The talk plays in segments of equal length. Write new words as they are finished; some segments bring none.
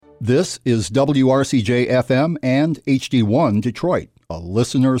This is WRCJ FM and HD1 Detroit, a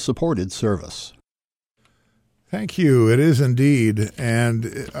listener-supported service. Thank you. It is indeed.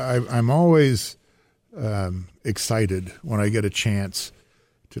 And I'm always excited when I get a chance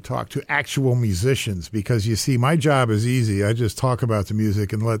to talk to actual musicians because, you see, my job is easy. I just talk about the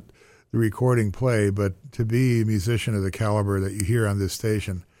music and let the recording play. But to be a musician of the caliber that you hear on this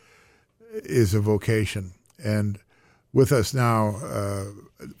station is a vocation. And with us now,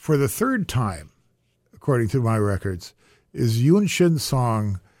 for the third time, according to my records, is Yun-Shin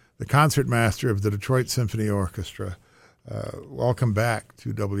Song, the concertmaster of the Detroit Symphony Orchestra. Welcome back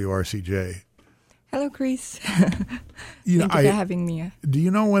to WRCJ. Hello, Chris. Thank you for having me. Do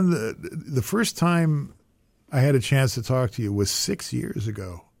you know when the first time I had a chance to talk to you was 6 years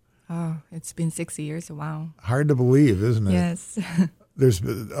ago? Oh, it's been 6 years. Wow. Hard to believe, isn't it? Yes. There's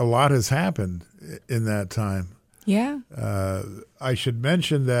a lot has happened in that time. Yeah. I should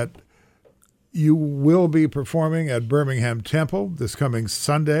mention that you will be performing at Birmingham Temple this coming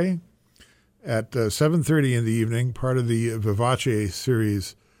Sunday at 7:30 in the evening, part of the Vivace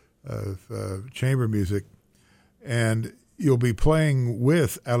series of chamber music. And you'll be playing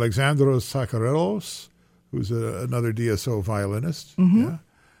with Alexandros Sakarelos, who's another DSO violinist,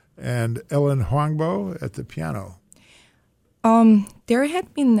 and Ellen Huangbo at the piano. There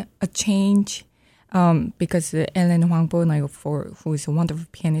had been a change because Ellen Huangbo, who is a wonderful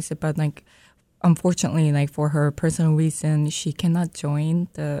pianist, but unfortunately, for her personal reason, she cannot join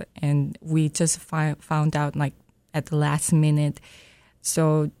and we just found out at the last minute.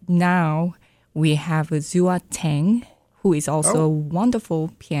 So now we have Zua Teng, who is also a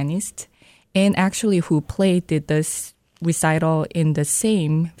wonderful pianist, and actually who played this recital in the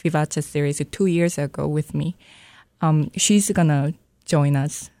same Vivace series 2 years ago with me. She's gonna join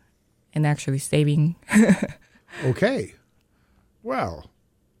us and actually saving. Okay, well,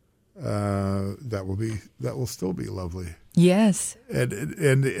 that will still be lovely. Yes, and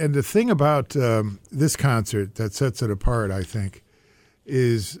the thing about this concert that sets it apart, I think,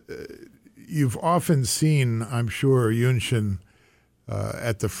 is you've often seen, I'm sure, Yun-Shin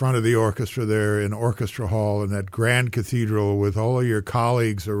at the front of the orchestra there in Orchestra Hall in that grand cathedral with all of your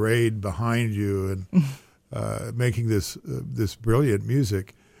colleagues arrayed behind you and making this brilliant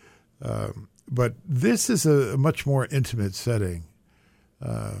music. But this is a much more intimate setting,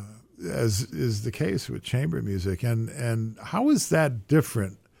 as is the case with chamber music. And how is that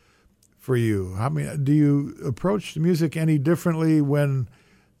different for you? I mean, do you approach the music any differently when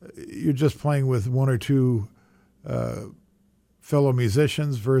you're just playing with one or two fellow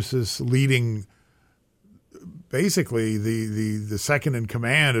musicians versus leading basically the second in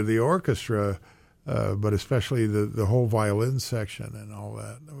command of the orchestra, but especially the whole violin section and all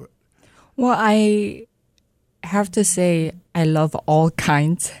that? Well, I have to say I love all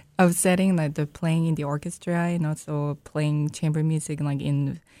kinds of setting, like the playing in the orchestra and also playing chamber music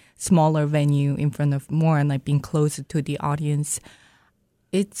in smaller venue in front of more and being closer to the audience.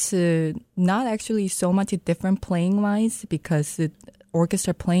 It's not actually so much different playing-wise because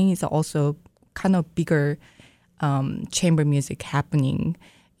orchestra playing is also kind of bigger chamber music happening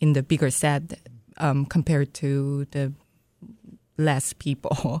in the bigger set compared to the less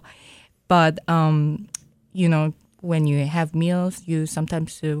people. But, when you have meals, you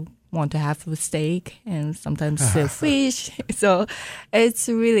sometimes want to have a steak and sometimes fish. So it's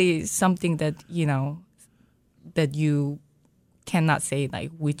really something that, that you cannot say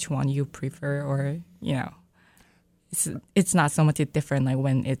which one you prefer or, it's not so much different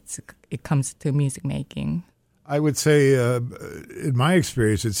when it comes to music making. I would say, in my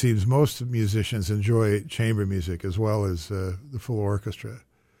experience, it seems most musicians enjoy chamber music as well as the full orchestra.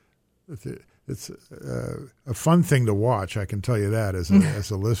 It's a fun thing to watch, I can tell you that as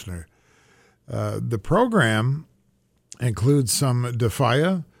a listener. The program includes some De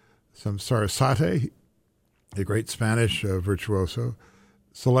Falla, some Sarasate, the great Spanish virtuoso,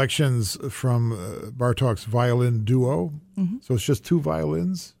 selections from Bartók's violin duo. Mm-hmm. So it's just two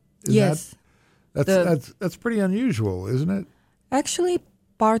violins? Yes. That's pretty unusual, isn't it? Actually,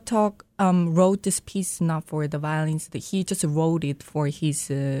 Bartók wrote this piece not for the violins. He just wrote it for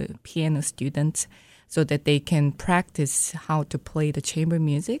his piano students so that they can practice how to play the chamber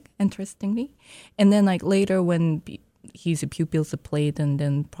music, interestingly. And then later when his pupils played, and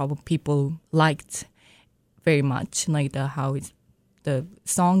then probably people liked very much how the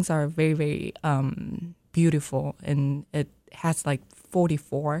songs are very, very beautiful, and it has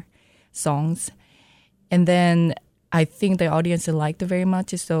 44 songs. And then I think the audience liked it very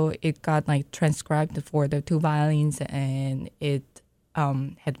much, so it got transcribed for the two violins, and it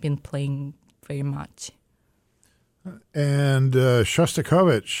had been playing very much. and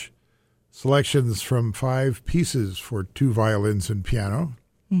Shostakovich selections from 5 pieces for 2 violins and piano.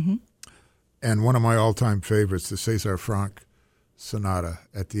 Mm-hmm. And one of my all-time favorites, the César Franck Sonata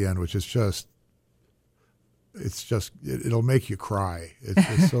at the end, which is it'll make you cry. It's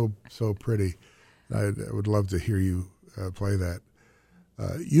just so pretty. I would love to hear you play that.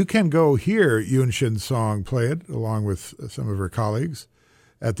 You can go hear Yoon Shin Song play it along with some of her colleagues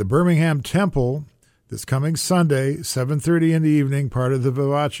at the Birmingham Temple this coming Sunday, 7:30 in the evening, part of the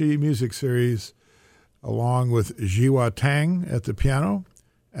Vivace music series, along with Jiwa Tang at the piano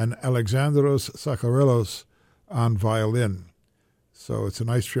and Alexandros Sakharelos on violin. So it's a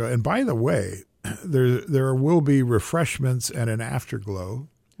nice trio. And by the way, there will be refreshments and an afterglow.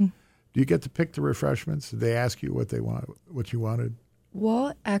 Do you get to pick the refreshments? Did they ask you what you wanted?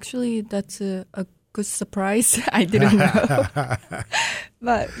 Well, actually, that's a good surprise. I didn't know.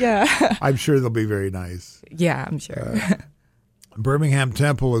 But yeah. I'm sure they'll be very nice. Yeah, I'm sure. Birmingham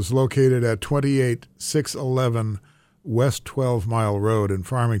Temple is located at 28611 West 12 Mile Road in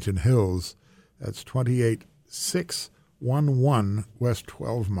Farmington Hills. That's 28611 West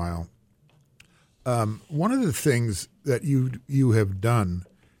 12 Mile. One of the things that you have done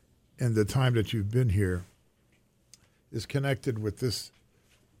in the time that you've been here is connected with this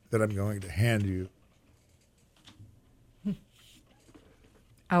that I'm going to hand you.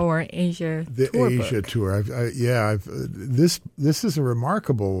 Our Asia the tour Asia book. tour. This is a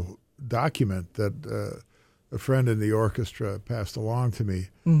remarkable document that a friend in the orchestra passed along to me.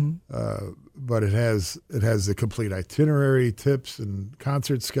 Mm-hmm. But it has the complete itinerary, tips, and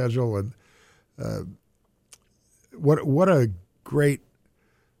concert schedule, and what a great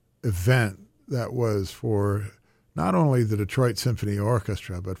event that was for not only the Detroit Symphony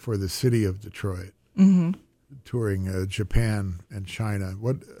Orchestra but for the city of Detroit. Mm-hmm. Touring Japan and China.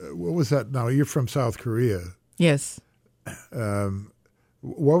 What was that? Now, you're from South Korea. Yes.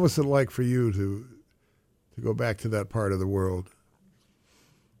 What was it like for you to go back to that part of the world?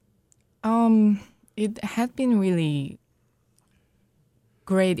 It had been really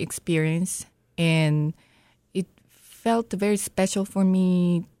great experience, and it felt very special for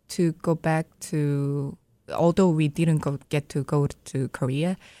me to go back to, although we didn't get to go to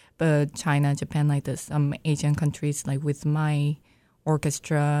Korea, but China, Japan, like some Asian countries, like with my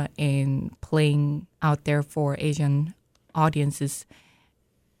orchestra and playing out there for Asian audiences,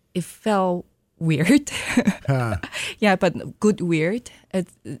 it felt weird. Yeah, but good weird. It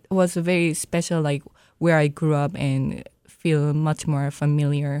was very special, like where I grew up and feel much more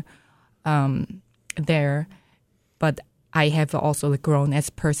familiar there. But I have also grown as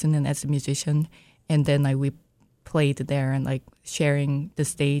a person and as a musician, and then like we played there and like sharing the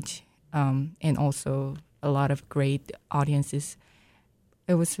stage and also a lot of great audiences.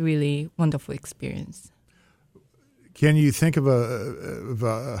 It was really wonderful experience. Can you think of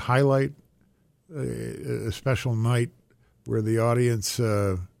a highlight, a special night where the audience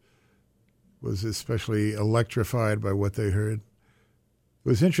was especially electrified by what they heard? It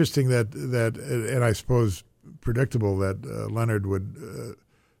was interesting that and I suppose predictable that Leonard would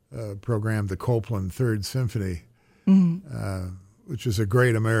program the Copland Third Symphony, which is a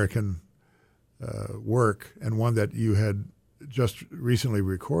great American work and one that you had just recently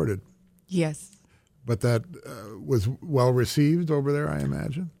recorded. Yes. But that was well received over there, I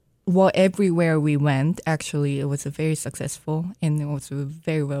imagine? Well, everywhere we went, actually, it was very successful and it was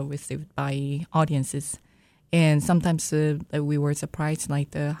very well received by audiences. And sometimes we were surprised,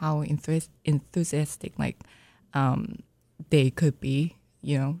 like how enthusiastic they could be,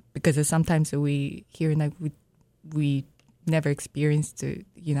 you know, because sometimes we hear like we never experienced,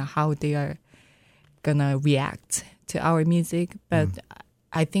 how they are gonna react to our music, but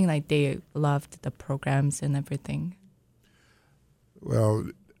I think like they loved the programs and everything. Well,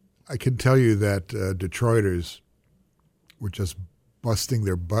 I can tell you that Detroiters were just busting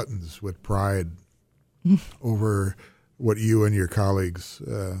their buttons with pride over what you and your colleagues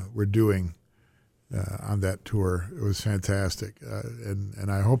were doing on that tour. It was fantastic,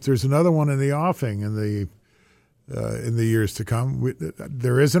 and I hope there's another one in the offing in the years to come.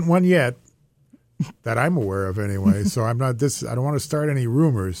 There isn't one yet that I'm aware of, anyway. So I don't want to start any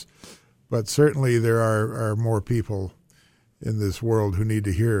rumors, but certainly there are more people in this world who need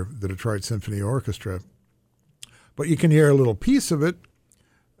to hear the Detroit Symphony Orchestra. But you can hear a little piece of it,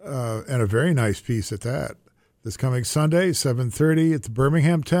 and a very nice piece at that. This coming Sunday, 7:30 at the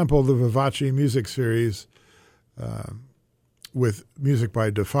Birmingham Temple, the Vivace Music Series, with music by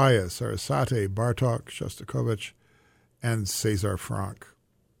Defaya, Sarasate, Bartók, Shostakovich, and César Franck.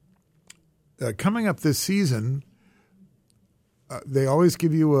 Coming up this season, they always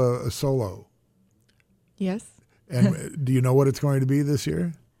give you a solo. Yes. And do you know what it's going to be this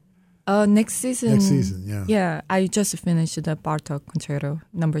year? Next season. Next season, yeah. Yeah, I just finished the Bartok Concerto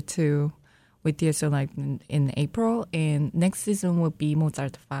 #2 with DSO like in April, and next season will be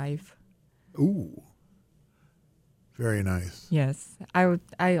Mozart 5. Ooh, very nice. Yes,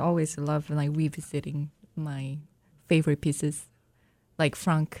 I always love like revisiting my favorite pieces, like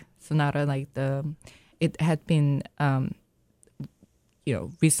Franck Sonata. Like it had been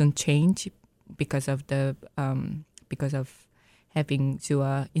recent change because of having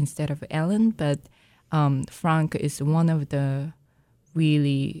Zua instead of Ellen, but Franck is one of the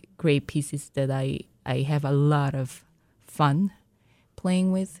really great pieces that I have a lot of fun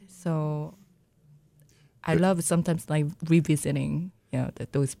playing with. So I love sometimes like revisiting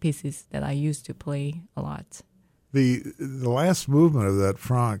those pieces that I used to play a lot. The last movement of that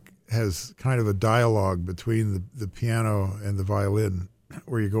Franck has kind of a dialogue between the piano and the violin,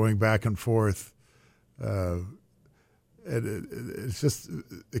 where you're going back and forth. It's just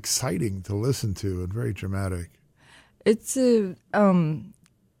exciting to listen to and very dramatic. It's a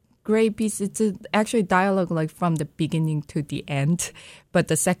great piece. It's actually dialogue like from the beginning to the end, but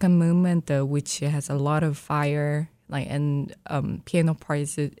the second movement, which has a lot of fire, and piano part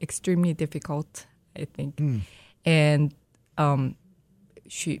is extremely difficult, I think. And Zua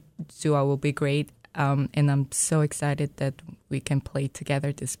will be great, and I'm so excited that we can play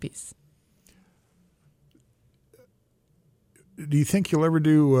together this piece. Do you think you'll ever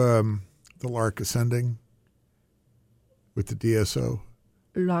do the Lark Ascending with the DSO?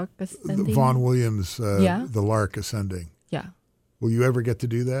 Lark Ascending? Vaughan Williams, The Lark Ascending. Yeah. Will you ever get to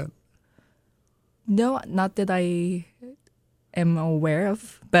do that? No, not that I am aware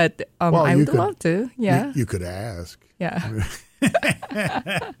of, but I would love to. Yeah. You could ask. Yeah.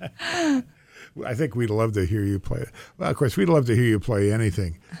 I think we'd love to hear you play. Well, of course, we'd love to hear you play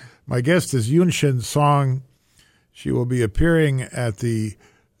anything. My guest is Yunxin Song. She will be appearing at the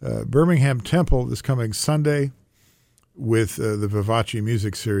Birmingham Temple this coming Sunday with the Vivace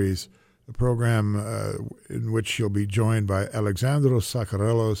Music Series, a program in which she'll be joined by Alexandros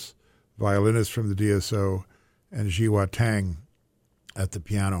Sakarelos, violinist from the DSO, and Jiwa Tang at the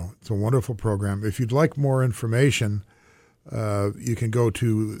piano. It's a wonderful program. If you'd like more information, you can go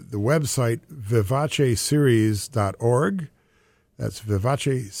to the website vivaceseries.org. That's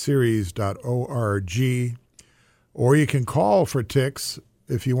vivaceseries.org. Or you can call for tickets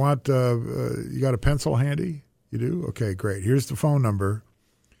if you want. You got a pencil handy? You do? Okay, great. Here's the phone number,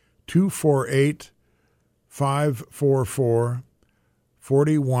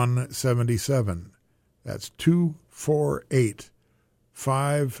 248-544-4177. That's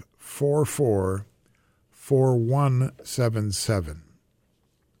 248-544-4177.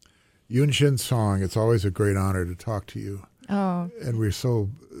 Yunxin Song, it's always a great honor to talk to you. Oh. And we're so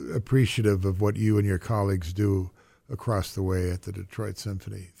appreciative of what you and your colleagues do across the way at the Detroit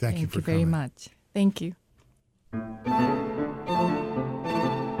Symphony. Thank you for coming. Thank you very much. Thank you.